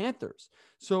Carolina Panthers.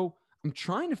 So I'm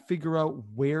trying to figure out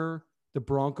where the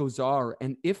Broncos are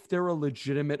and if they're a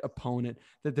legitimate opponent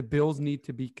that the Bills need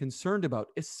to be concerned about,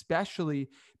 especially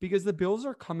because the Bills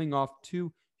are coming off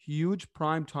 2 huge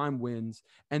primetime wins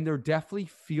and they're definitely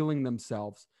feeling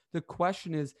themselves. The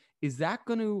question is that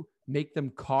going to make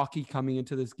them cocky coming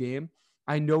into this game?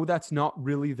 I know that's not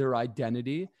really their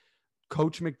identity.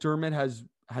 Coach McDermott has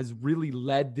really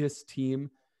led this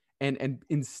team and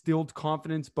instilled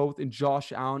confidence both in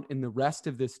Josh Allen and the rest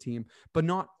of this team, but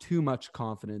not too much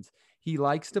confidence. He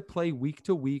likes to play week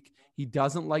to week. He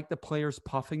doesn't like the players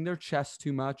puffing their chests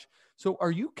too much. So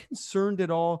are you concerned at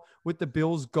all with the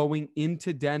Bills going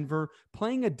into Denver,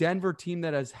 playing a Denver team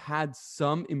that has had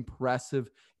some impressive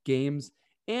games?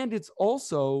 And it's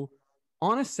also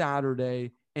on a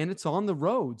Saturday and it's on the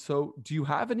road. So do you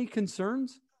have any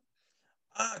concerns?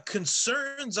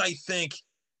 Concerns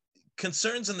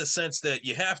in the sense that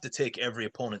you have to take every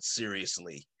opponent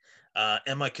seriously.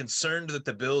 Am I concerned that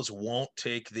the Bills won't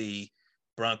take the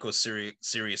Broncos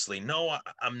seriously? No,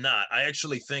 I'm not. I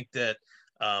actually think that,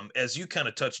 as you kind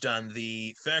of touched on,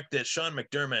 the fact that Sean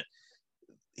McDermott,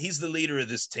 he's the leader of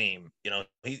this team. You know,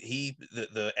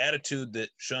 the attitude that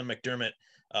Sean McDermott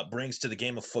brings to the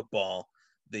game of football,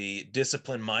 the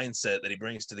disciplined mindset that he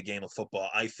brings to the game of football,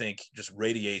 I think just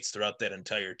radiates throughout that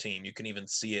entire team. You can even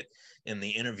see it in the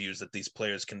interviews that these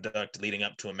players conduct leading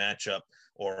up to a matchup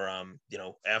or,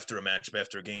 after a matchup,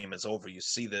 after a game is over. You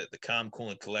see the calm,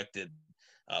 cool, and collected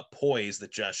poise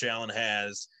that Josh Allen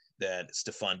has, that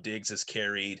Stephon Diggs has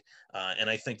carried. And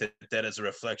I think that is a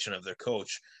reflection of their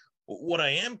coach. What I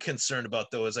am concerned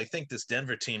about, though, is I think this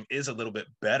Denver team is a little bit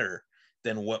better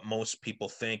than what most people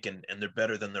think, and they're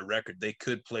better than their record. They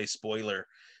could play spoiler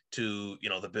to,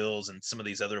 the Bills and some of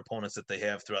these other opponents that they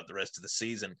have throughout the rest of the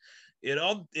season. It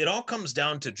all comes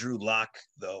down to Drew Lock,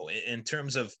 though, in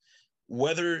terms of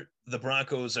whether the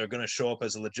Broncos are going to show up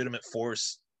as a legitimate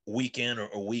force week in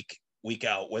or week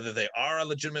out, whether they are a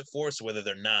legitimate force, whether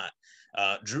they're not.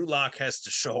 Drew Lock has to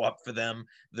show up for them.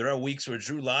 There are weeks where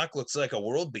Drew Lock looks like a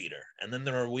world beater, and then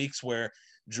there are weeks where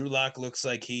Drew Lock looks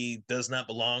like he does not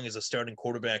belong as a starting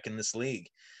quarterback in this league.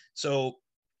 So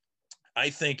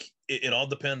I think it all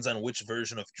depends on which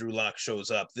version of Drew Lock shows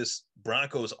up. This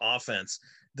Broncos offense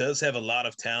does have a lot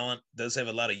of talent, does have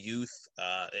a lot of youth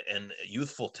and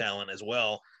youthful talent, as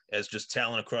well as just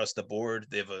talent across the board.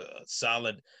 They have a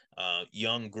solid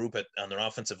young group on their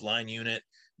offensive line unit.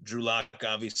 Drew Lock,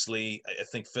 obviously, I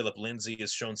think Phillip Lindsay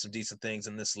has shown some decent things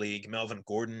in this league. Melvin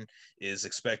Gordon is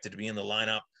expected to be in the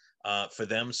lineup for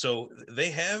them. So they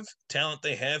have talent,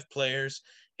 they have players,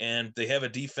 and they have a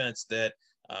defense that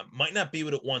might not be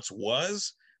what it once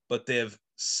was, but they have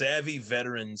savvy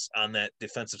veterans on that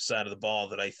defensive side of the ball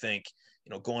that I think,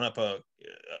 going up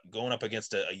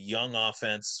against a young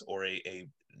offense or a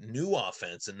new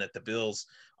offense, and that the Bills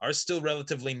are still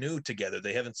relatively new together.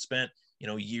 They haven't spent,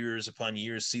 years upon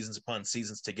years, seasons upon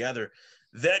seasons together.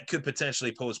 That could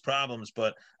potentially pose problems,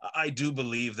 but I do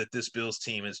believe that this Bills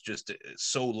team is just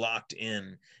so locked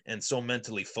in and so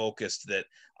mentally focused that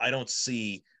I don't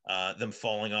see them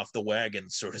falling off the wagon,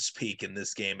 so to speak, in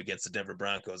this game against the Denver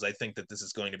Broncos. I think that this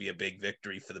is going to be a big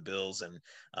victory for the Bills, and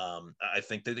I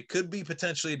think that it could be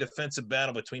potentially a defensive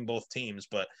battle between both teams,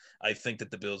 but I think that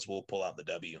the Bills will pull out the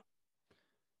W.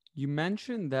 You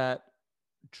mentioned that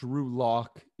Drew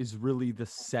Lock is really the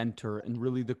center and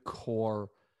really the core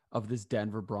of this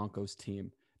Denver Broncos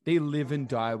team. They live and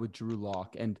die with Drew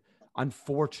Lock, and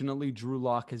unfortunately, Drew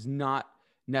Lock has not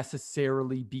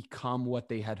necessarily become what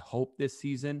they had hoped this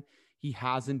season. He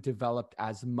hasn't developed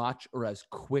as much or as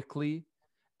quickly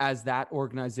as that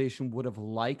organization would have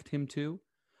liked him to.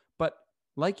 But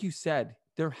like you said,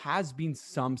 there has been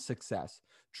some success.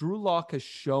 Drew Lock has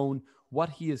shown what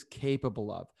he is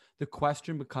capable of. The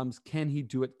question becomes, can he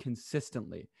do it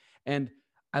consistently? And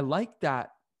I like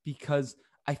that because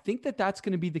I think that that's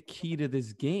going to be the key to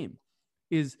this game,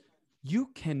 is you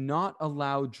cannot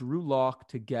allow Drew Lock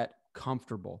to get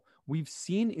comfortable. We've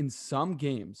seen in some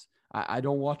games, I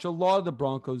don't watch a lot of the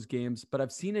Broncos games, but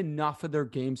I've seen enough of their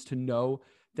games to know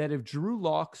that if Drew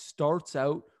Lock starts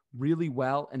out really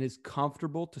well and is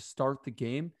comfortable to start the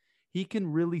game, he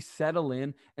can really settle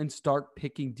in and start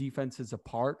picking defenses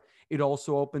apart. It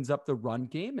also opens up the run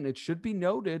game, and it should be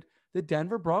noted the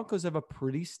Denver Broncos have a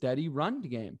pretty steady run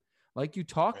game. Like you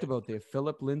talked about, they have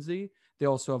Philip Lindsay. They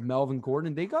also have Melvin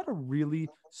Gordon. They got a really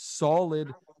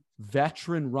solid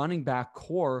veteran running back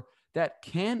core that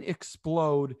can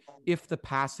explode if the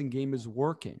passing game is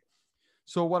working.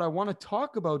 So what I want to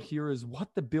talk about here is what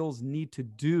the Bills need to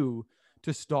do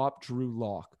to stop Drew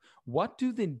Lock. What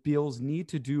do the Bills need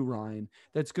to do, Ryan,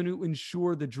 that's going to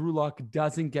ensure that Drew Lock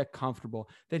doesn't get comfortable,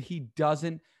 that he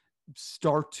doesn't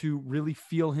start to really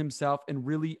feel himself and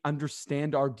really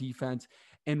understand our defense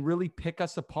and really pick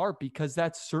us apart? Because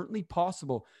that's certainly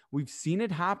possible. We've seen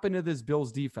it happen to this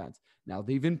Bills defense. Now,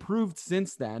 they've improved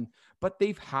since then, but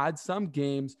they've had some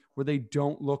games where they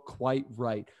don't look quite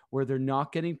right, where they're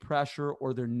not getting pressure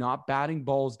or they're not batting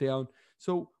balls down.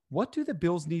 So what do the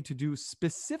Bills need to do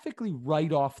specifically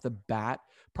right off the bat,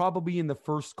 probably in the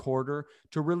first quarter,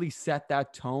 to really set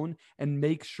that tone and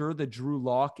make sure that Drew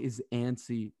Lock is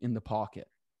antsy in the pocket?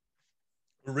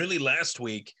 Really, last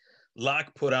week,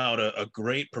 Locke put out a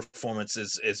great performance,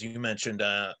 as you mentioned,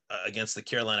 against the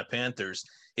Carolina Panthers.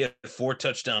 He had 4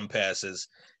 touchdown passes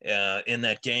in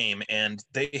that game, and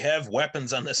they have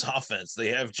weapons on this offense. They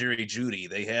have Jerry Jeudy.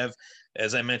 They have,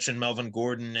 as I mentioned, Melvin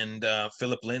Gordon and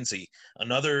Philip Lindsay.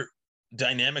 Another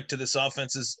dynamic to this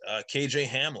offense is KJ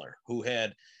Hamler, who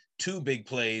had 2 big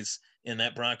plays in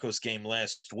that Broncos game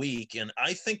last week. And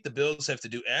I think the Bills have to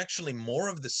do actually more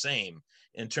of the same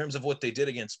in terms of what they did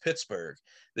against Pittsburgh.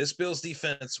 This Bills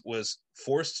defense was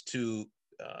forced to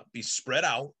be spread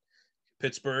out.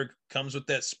 Pittsburgh comes with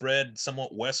that spread,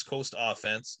 somewhat West Coast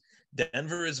offense.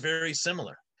 Denver is very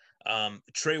similar.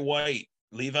 Trey White,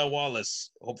 Levi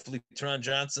Wallace, hopefully Teron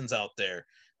Johnson's out there.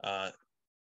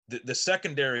 The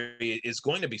secondary is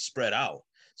going to be spread out.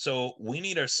 So we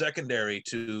need our secondary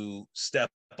to step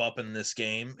up in this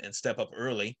game and step up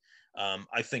early.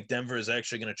 I think Denver is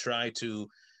actually going to try to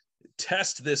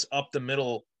test this up the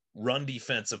middle run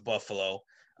defense of Buffalo,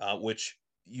 which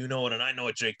you know it and I know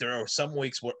it, Jake. There are some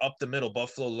weeks where up the middle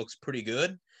Buffalo looks pretty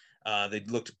good. They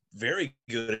looked very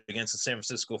good against the San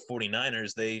Francisco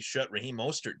 49ers. They shut Raheem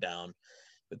Mostert down.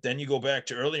 But then you go back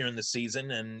to earlier in the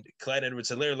season, and Clyde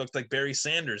Edwards-Helaire looked like Barry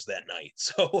Sanders that night.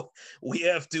 So we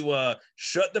have to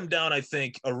shut them down, I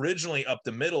think, originally up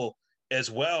the middle, as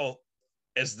well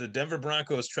as the Denver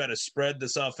Broncos try to spread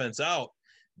this offense out.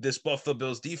 This Buffalo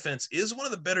Bills defense is one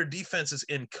of the better defenses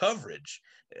in coverage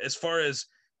as far as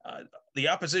the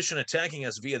opposition attacking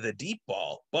us via the deep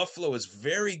ball. Buffalo is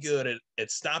very good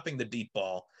at stopping the deep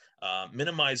ball,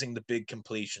 minimizing the big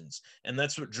completions. And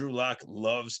that's what Drew Lock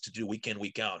loves to do week in,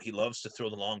 week out. He loves to throw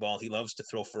the long ball. He loves to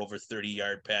throw for over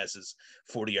 30-yard passes,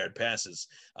 40-yard passes.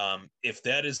 If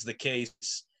that is the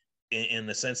case in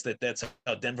the sense that that's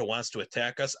how Denver wants to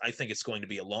attack us, I think it's going to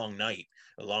be a long night,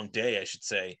 a long day, I should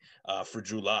say, for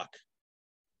Drew Lock.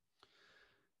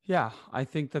 Yeah, I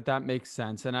think that makes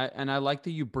sense. And I like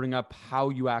that you bring up how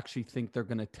you actually think they're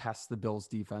going to test the Bills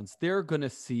defense. They're going to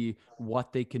see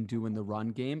what they can do in the run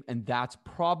game, and that's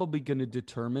probably going to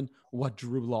determine what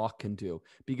Drew Lock can do.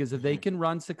 Because if they can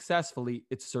run successfully,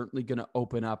 it's certainly going to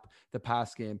open up the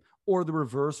pass game. Or the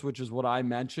reverse, which is what I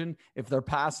mentioned. If they're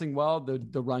passing well,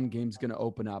 the run game's going to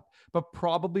open up. But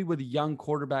probably with a young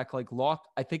quarterback like Lock,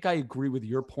 I think I agree with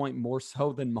your point more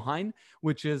so than mine,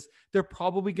 which is they're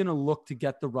probably going to look to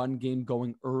get the run game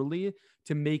going early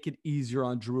to make it easier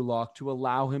on Drew Lock, to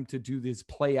allow him to do this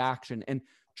play action. And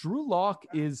Drew Lock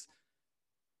is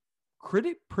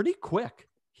pretty quick.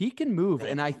 He can move.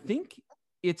 And I think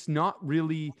it's not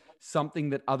really something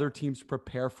that other teams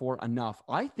prepare for enough.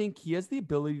 I think he has the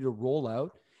ability to roll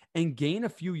out and gain a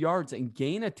few yards and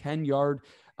gain a 10-yard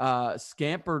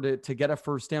scamper to get a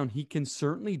first down. He can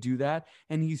certainly do that,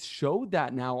 and he's showed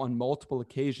that now on multiple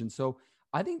occasions. So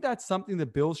I think that's something the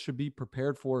Bills should be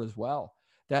prepared for as well,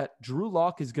 that Drew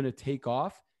Lock is going to take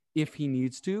off if he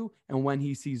needs to and when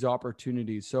he sees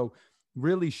opportunities. So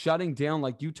really shutting down,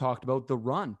 like you talked about, the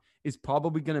run is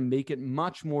probably going to make it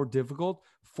much more difficult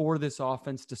for this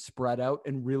offense to spread out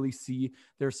and really see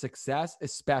their success,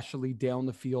 especially down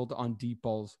the field on deep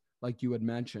balls, like you had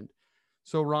mentioned.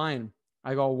 So Ryan,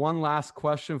 I got one last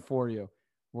question for you.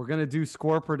 We're going to do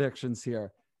score predictions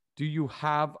here. Do you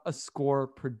have a score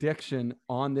prediction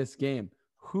on this game?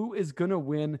 Who is going to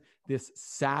win this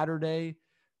Saturday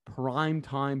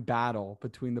primetime battle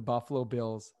between the Buffalo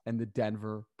Bills and the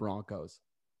Denver Broncos?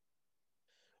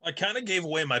 I kind of gave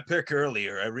away my pick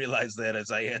earlier. I realized that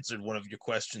as I answered one of your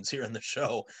questions here on the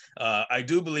show. I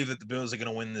do believe that the Bills are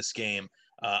going to win this game.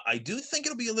 I do think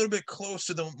it'll be a little bit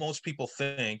closer than most people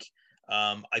think.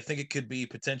 I think it could be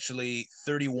potentially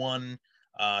 31-21.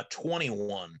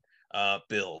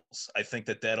 Bills. I think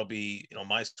that'll be,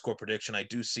 my score prediction. I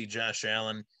do see Josh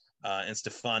Allen and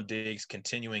Stephon Diggs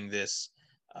continuing this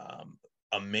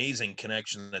amazing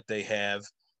connection that they have.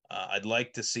 I'd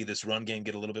like to see this run game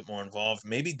get a little bit more involved.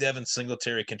 Maybe Devin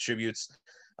Singletary contributes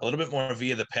a little bit more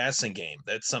via the passing game.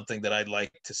 That's something that I'd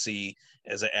like to see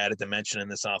as an added dimension in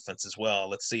this offense as well.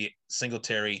 Let's see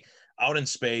Singletary out in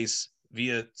space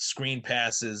via screen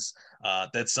passes.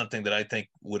 That's something that I think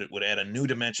would add a new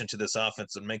dimension to this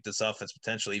offense and make this offense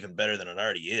potentially even better than it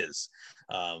already is.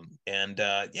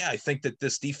 I think that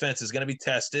this defense is going to be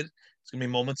tested. It's going to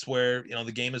be moments where,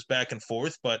 the game is back and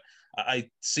forth, but I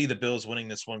see the Bills winning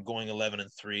this one, going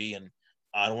 11-3 and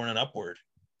onward and upward.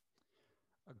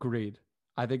 Agreed.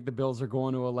 I think the Bills are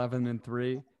going to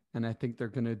 11-3, and I think they're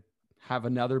going to have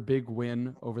another big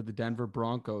win over the Denver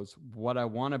Broncos. What I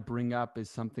want to bring up is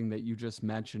something that you just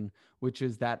mentioned, which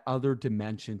is that other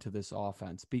dimension to this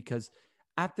offense, because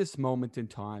at this moment in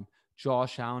time,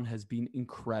 Josh Allen has been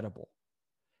incredible,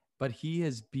 but he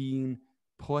has been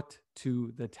put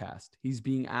to the test. He's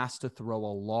being asked to throw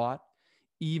a lot,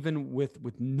 even with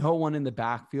no one in the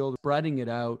backfield, spreading it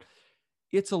out.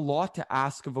 It's a lot to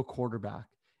ask of a quarterback,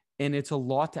 and it's a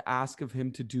lot to ask of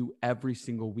him to do every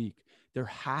single week. There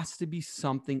has to be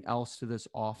something else to this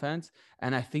offense,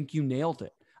 and I think you nailed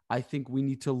it. I think we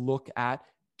need to look at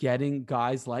getting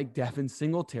guys like Devin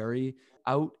Singletary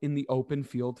out in the open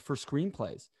field for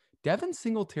screenplays. Devin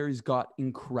Singletary's got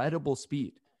incredible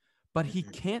speed, but he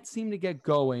can't seem to get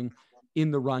going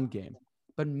in the run game.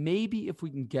 But maybe if we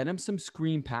can get him some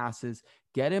screen passes,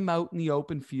 get him out in the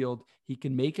open field, he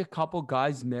can make a couple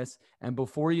guys miss, and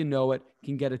before you know it,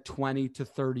 can get a 20 to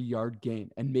 30 yard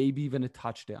gain and maybe even a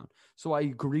touchdown. So I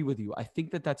agree with you. I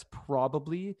think that that's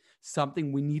probably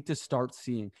something we need to start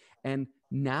seeing. And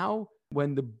now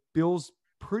when the Bills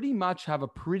pretty much have a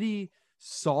pretty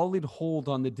solid hold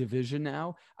on the division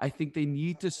now, I think they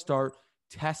need to start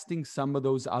testing some of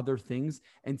those other things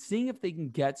and seeing if they can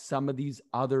get some of these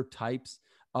other types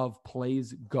of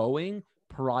plays going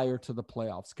prior to the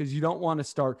playoffs, because you don't want to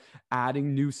start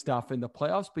adding new stuff in the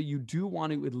playoffs, but you do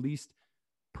want to at least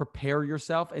prepare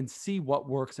yourself and see what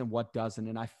works and what doesn't.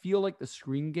 And I feel like the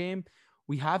screen game,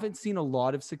 we haven't seen a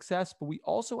lot of success, but we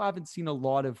also haven't seen a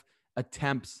lot of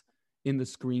attempts in the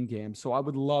screen game. So I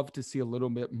would love to see a little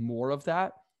bit more of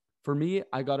that. For me,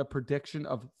 I got a prediction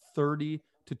of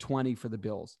 30-20 for the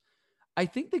Bills. I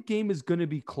think the game is going to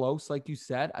be close, like you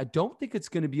said. I don't think it's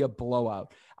going to be a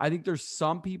blowout. I think there's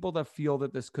some people that feel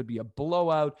that this could be a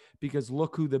blowout because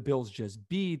look who the Bills just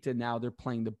beat, and now they're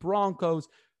playing the Broncos.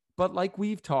 But like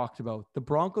we've talked about, the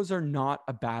Broncos are not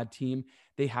a bad team.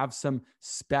 They have some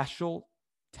special,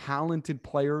 talented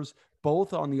players,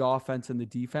 both on the offense and the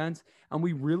defense, and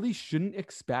we really shouldn't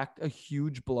expect a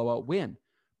huge blowout win.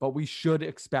 But we should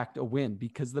expect a win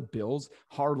because the Bills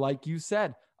are, like you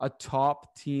said, a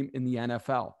top team in the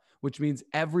NFL, which means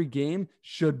every game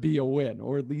should be a win,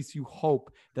 or at least you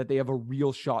hope that they have a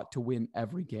real shot to win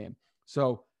every game.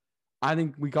 So I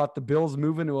think we got the Bills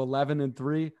moving to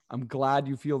 11-3. I'm glad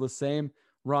you feel the same.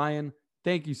 Ryan,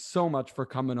 thank you so much for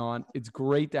coming on. It's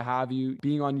great to have you.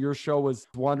 Being on your show was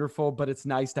wonderful, but it's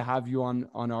nice to have you on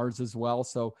ours as well.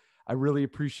 So I really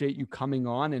appreciate you coming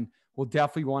on, and we'll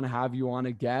definitely want to have you on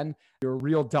again. You're a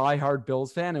real diehard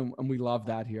Bills fan, and we love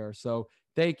that here. So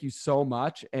thank you so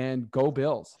much, and go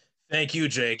Bills. Thank you,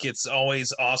 Jake. It's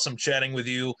always awesome chatting with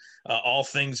you. All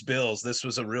things Bills. This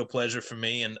was a real pleasure for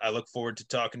me, and I look forward to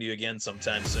talking to you again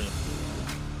sometime soon.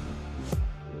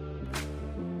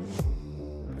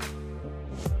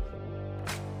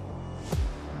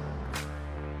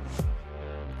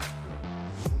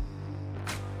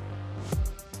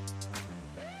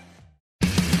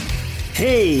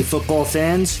 Hey, football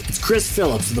fans, it's Chris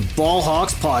Phillips of the Ball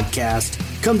Hawks Podcast.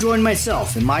 Come join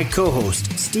myself and my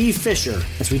co-host, Steve Fisher,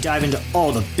 as we dive into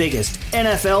all the biggest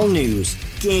NFL news,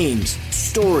 games,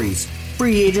 stories,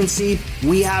 free agency,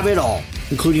 we have it all,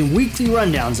 including weekly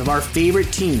rundowns of our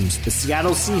favorite teams, the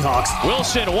Seattle Seahawks.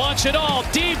 Wilson wants it all,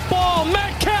 deep ball,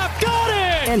 Metcalf got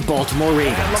it! And Baltimore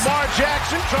Ravens. And Lamar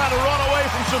Jackson trying to run away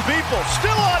from some people,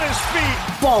 still on his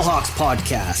feet. Ball Hawks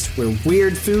Podcast, where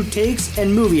weird food takes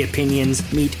and movie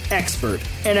opinions meet expert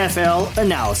NFL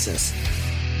analysis.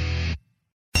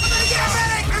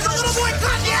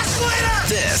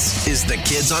 This is the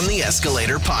Kids on the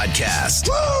Escalator podcast.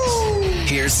 Woo!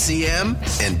 Here's CM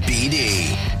and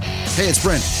BD. Hey, it's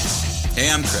Brent. Hey,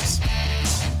 I'm Chris.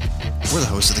 We're the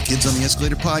hosts of the Kids on the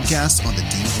Escalator podcast on the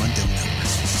D1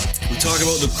 Network. We talk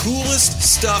about the coolest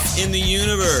stuff in the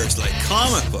universe, like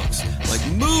comic books, like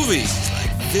movies,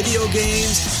 like video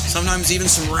games, sometimes even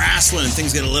some wrestling, and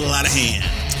things get a little out of hand.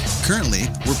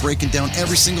 Currently, we're breaking down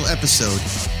every single episode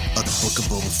of the Book of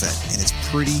Boba Fett, and it's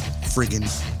pretty friggin'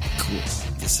 cool.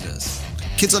 Yes, it is.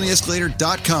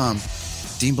 KidsOnTheEscalator.com.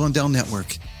 Dean Blundell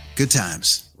Network. Good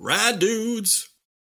times. Rad dudes.